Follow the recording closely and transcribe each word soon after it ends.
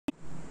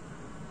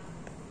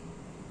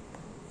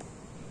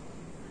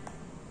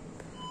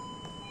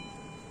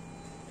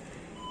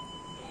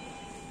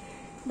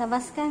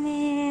Labas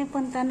kami,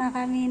 punta na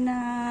kami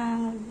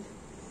ng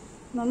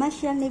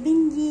mamasyal ni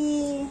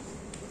Benjie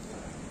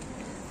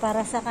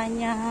para sa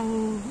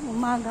kanyang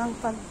umagang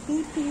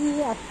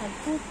pagpipi at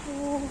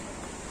pagpupo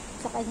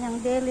sa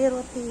kanyang daily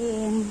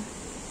routine.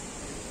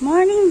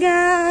 Morning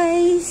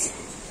guys!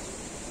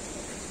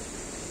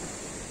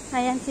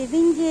 Ayan si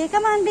Benjie.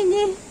 Come on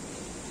Benjie!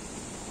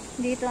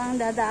 Dito ang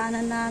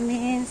dadaanan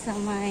namin sa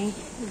may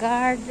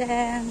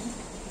garden.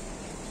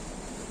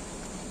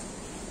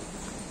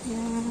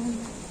 Yan.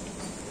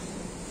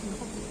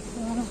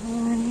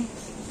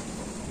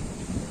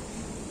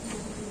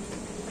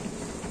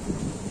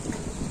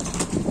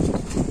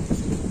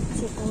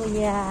 Si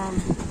Kuya.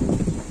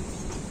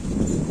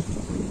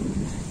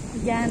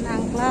 Diyan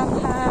ang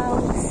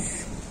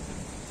clubhouse.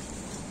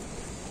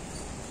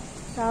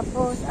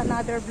 Tapos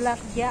another block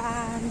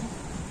diyan.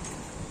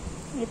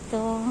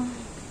 Ito.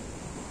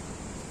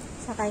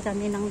 Sakay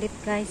kami ng lift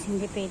guys.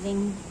 Hindi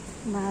pwedeng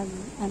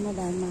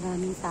dahil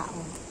maraming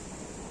tao.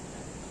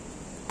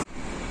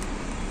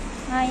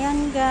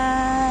 Ayan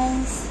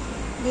guys,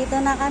 dito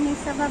na kami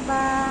sa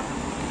baba.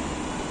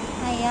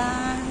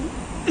 Ayan.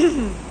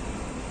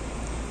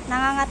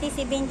 Nangangati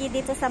si Benjie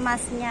dito sa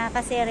mask niya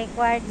kasi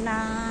required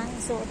na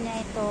isuot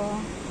niya ito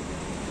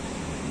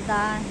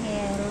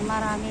dahil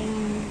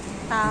maraming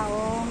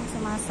taong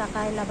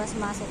sumasakay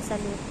labas-masok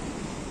sa lift.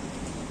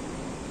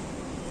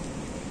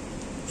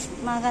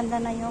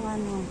 Maganda na yung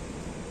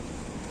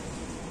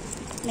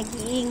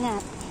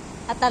nag-iingat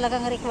at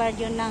talagang required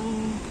yun ng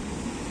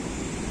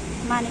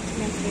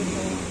management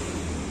dito.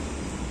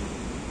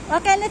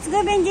 Okay, let's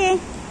go Benjie.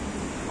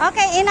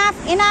 Okay, enough.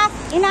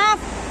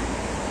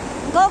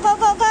 Go.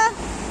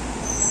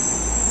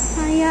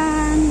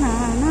 Ayan na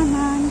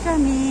naman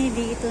kami.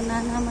 Dito na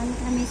naman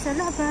kami sa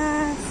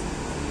labas.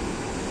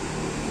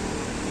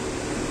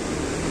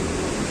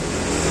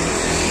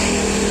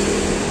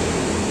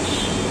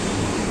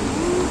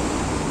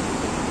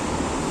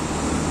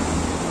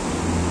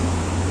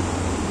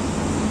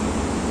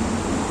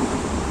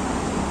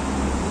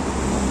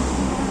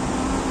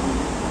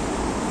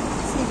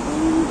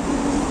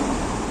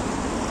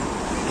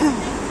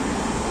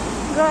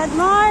 Good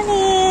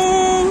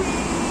morning!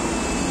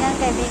 Yan,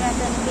 kaibigan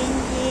sa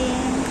Benjie.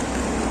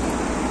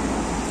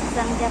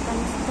 Isang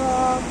Japanese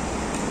dog.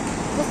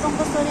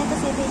 Gustong-gusto nito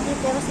si Benjie,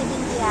 pero si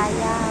Benjie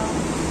ayaw.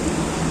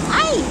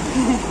 Ay!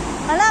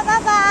 Hala,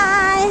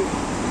 bye-bye!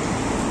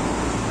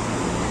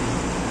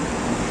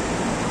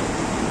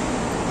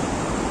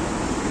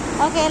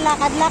 Okay,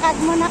 lakad-lakad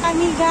muna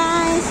kami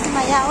guys.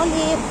 Maya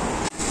ulit.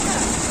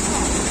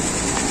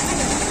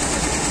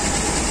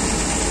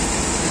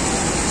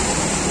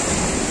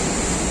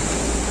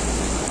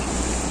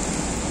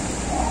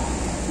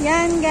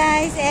 Yan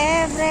guys,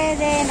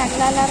 everyday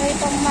naglalaro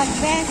itong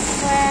mag-best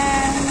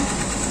friend.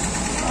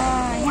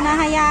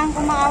 Hinahayaan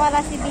kong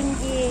makawala si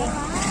Benjie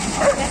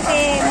kasi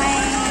may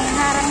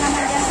harang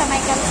naman dyan sa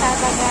may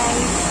kalsada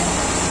guys.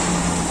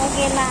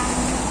 Okay lang.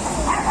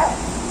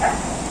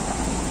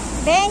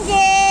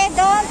 Benjie,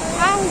 don't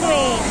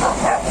angry.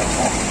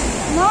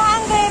 No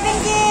angry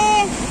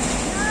Benjie.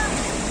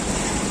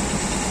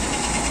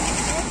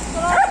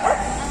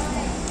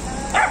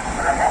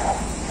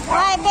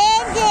 Why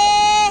Benjie?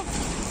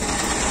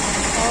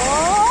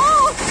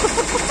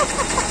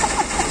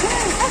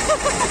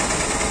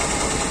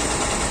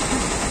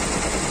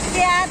 Si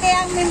ate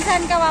ang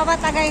minsan kawawa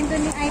tagayin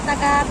dun ay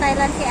taga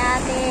Thailand si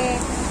ate.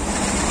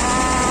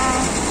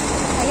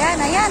 Ayan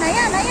na.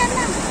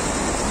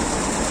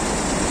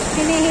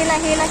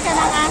 Hinihila-hila siya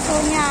ng aso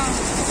niya.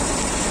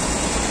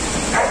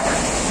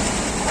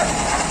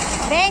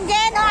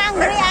 Benjie, no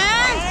angry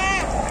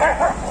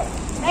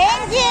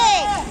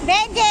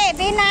Benjie,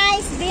 be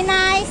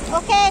nice.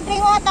 Okay,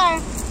 drink water.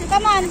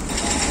 Come on.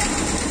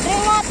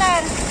 Drink water.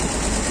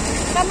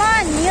 Come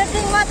on, you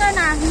drink water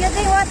na.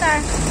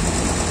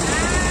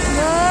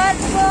 Good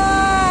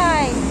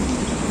boy.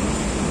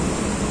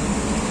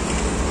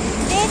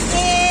 This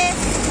is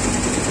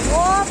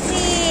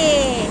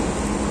Woffy,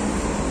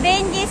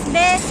 Benjie's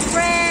best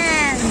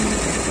friend.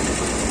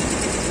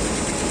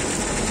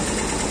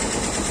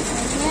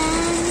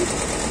 Ayan.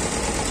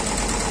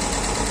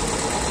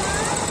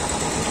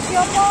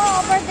 Yoko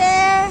over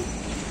there.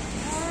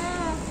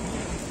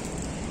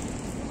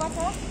 Diba?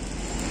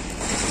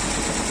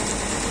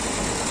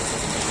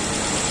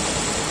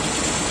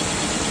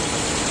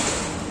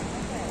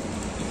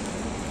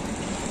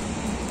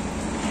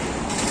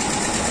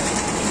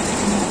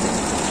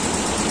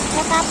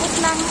 Tapos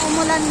lang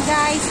umulan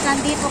guys,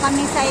 nandito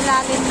kami sa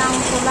ilalim ng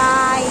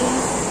tulay.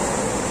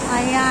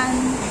 Ayan,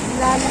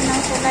 ilalim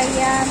ng tulay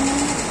yan.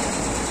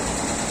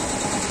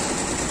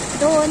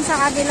 Doon sa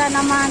kabila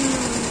naman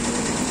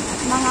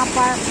mga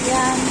park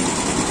yan.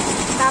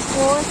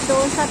 Tapos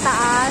doon sa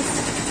taas,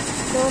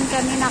 doon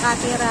kami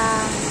nakatira.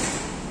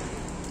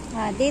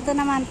 Dito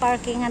naman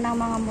parkingan ng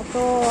mga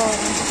motor.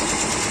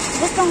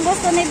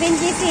 Gustong-gusto ni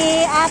Benjie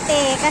si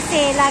ate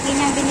kasi lagi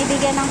niyang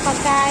binibigyan ng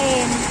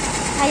pagkain.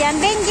 Ayan,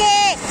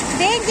 Benjie,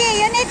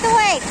 you need to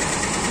wait.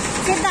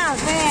 Sit down.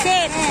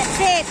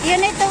 Sit. You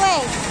need to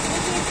wait.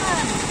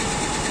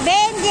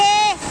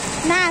 Benjie!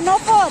 Na, no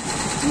food.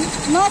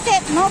 No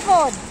sit, no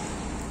food.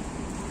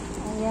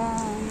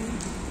 Ayan.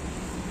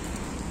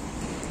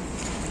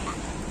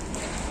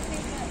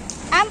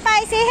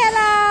 Ampay, say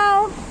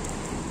hello.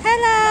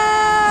 Hello.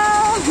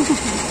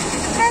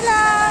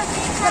 Hello.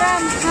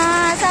 From,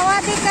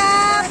 sawadika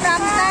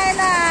from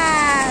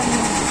Thailand.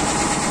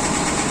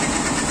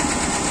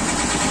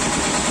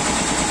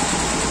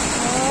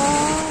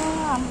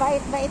 Oh, ang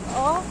bait-bait,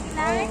 oh.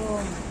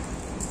 Oh.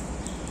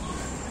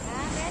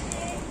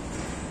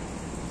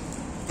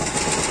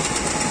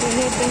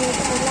 Bihit-bihit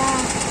sila.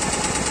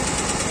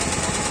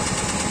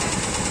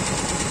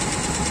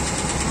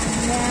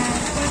 Ayan,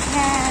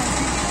 chicken.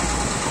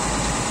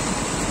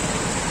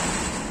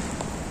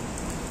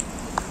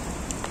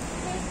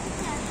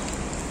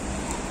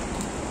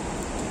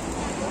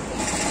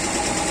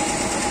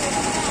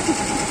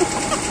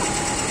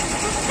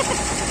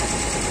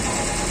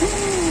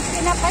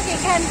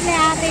 Pinapasikan ni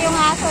ate yung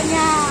aso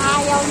niya.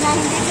 Ayaw niya,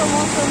 hindi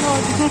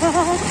sumusunod.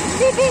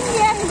 Si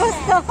Benjie ang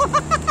gusto.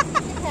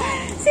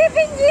 Si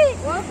Benjie.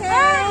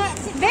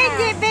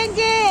 Okay.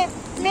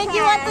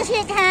 Benjie want to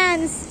shake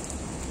hands.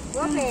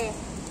 Okay.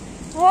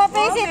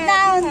 Wope, sit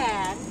down.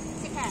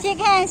 Shake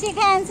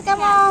hands,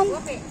 come on.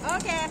 Okay.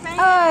 Okay.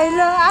 Ay,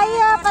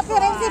 pati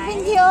rin si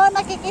Benjie, oh,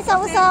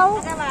 nakikisaw-saw.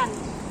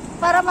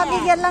 Para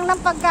mabigyan lang ng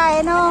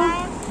pagkain, oh.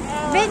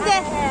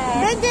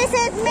 Benjie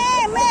said, me,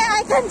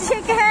 I can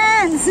shake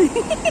hands.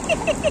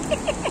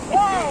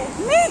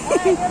 Me.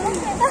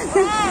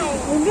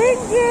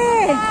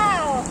 Benjie.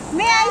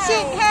 May I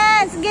shake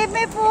hands? Give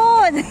me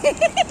food.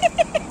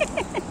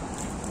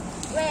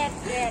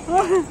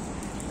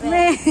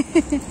 Wait.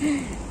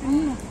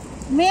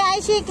 May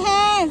I shake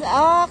hands?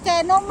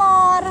 Okay, no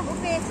more.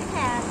 Okay, shake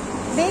hands.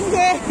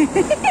 Benjie.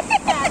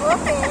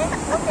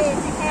 Okay,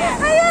 shake hands.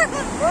 Ayun.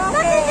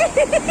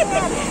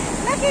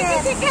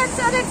 Nakikishake hands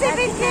ulit si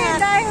Benjie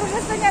dahil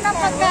gusto niya ng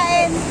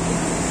pagkain.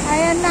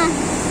 Ayan na.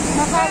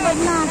 Napagod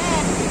na.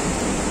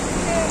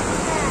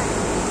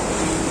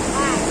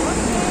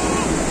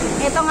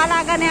 Itong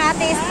alaga ni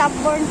ate,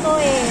 stubborn to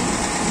eh.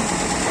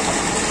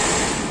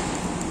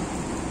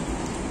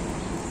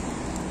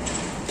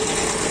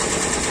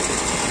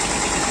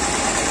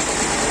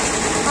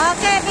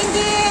 Okay,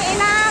 Benjie,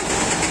 enough.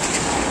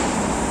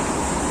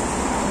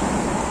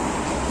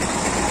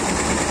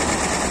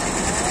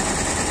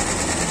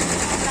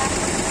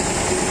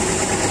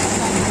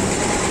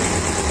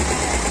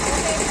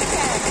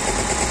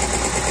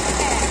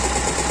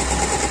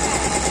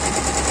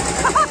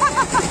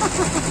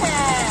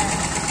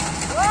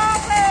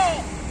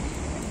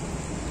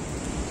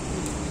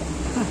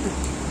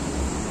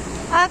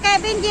 Okay,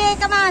 Benjie,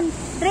 come on.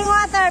 Drink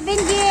water,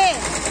 Benjie.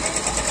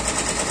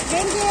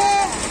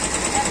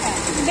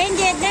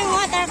 Benjie, drink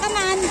water, come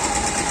on.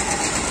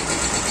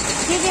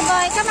 Jiejie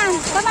boy, come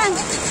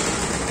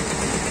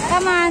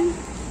on.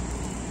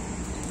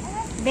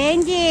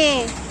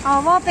 Benjie. Oh,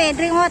 Wope,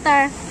 drink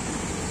water.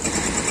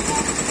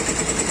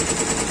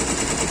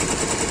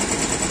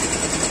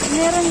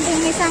 Meron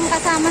ding isang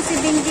kasama si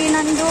Benjie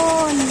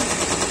nandun.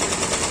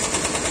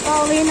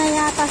 Pauwi na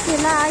yata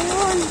sila.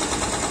 Ayun.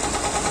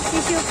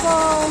 Tissue ko.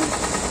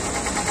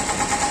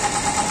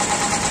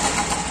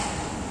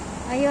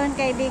 Ayun,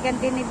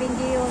 kaibigan din ni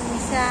Benjie yung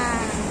isa.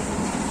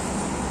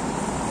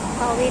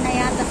 Pauwi na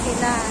yata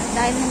sila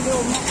dahil hindi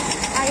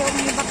ayaw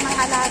umibak ng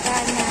alaga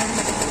niya.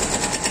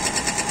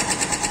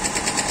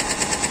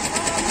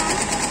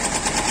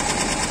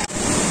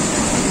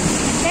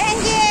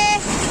 Benjie!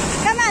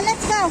 Come on,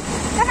 let's go.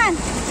 Come on.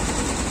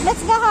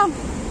 Let's go home.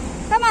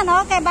 Come on,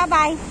 okay,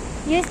 bye-bye.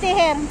 You stay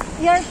here.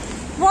 Your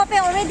Wope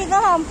already go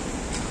home.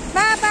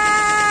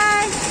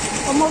 Bye-bye!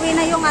 Umuwi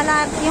na yung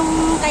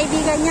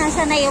kaibigan niya.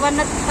 Siya naiwan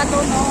na pa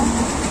doon, oh.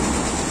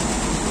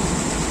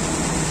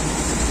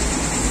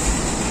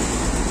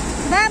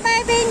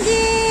 Bye-bye,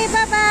 Benjie!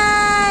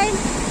 Bye-bye!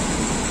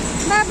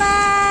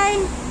 Bye-bye!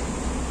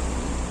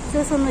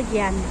 Susunod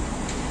yan.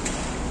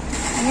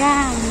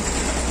 Ayan.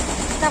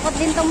 Takot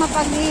din itong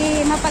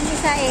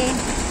mapag-isa eh.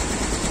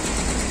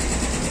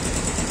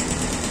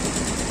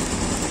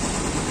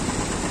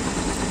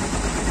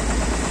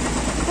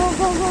 Go.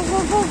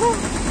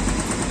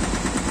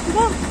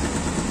 Go.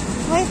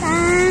 Wait,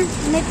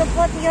 you need to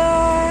put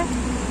your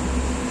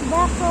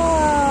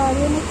buckle.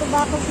 You need to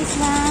buckle this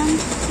one.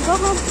 Go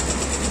home.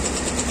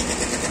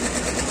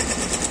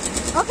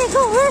 Okay,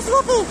 go. Where's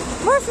Wope?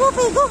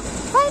 Go.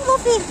 Find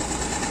Wope.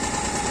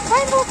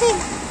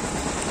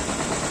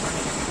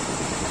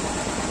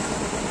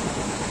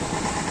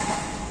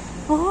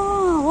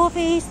 Oh,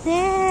 Wope is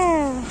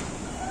there.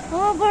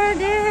 Over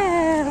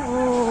there.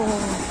 Oh.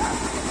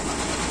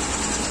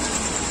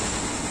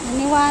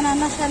 Iniwanan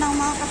na siya ng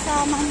mga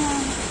kasama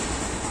niya.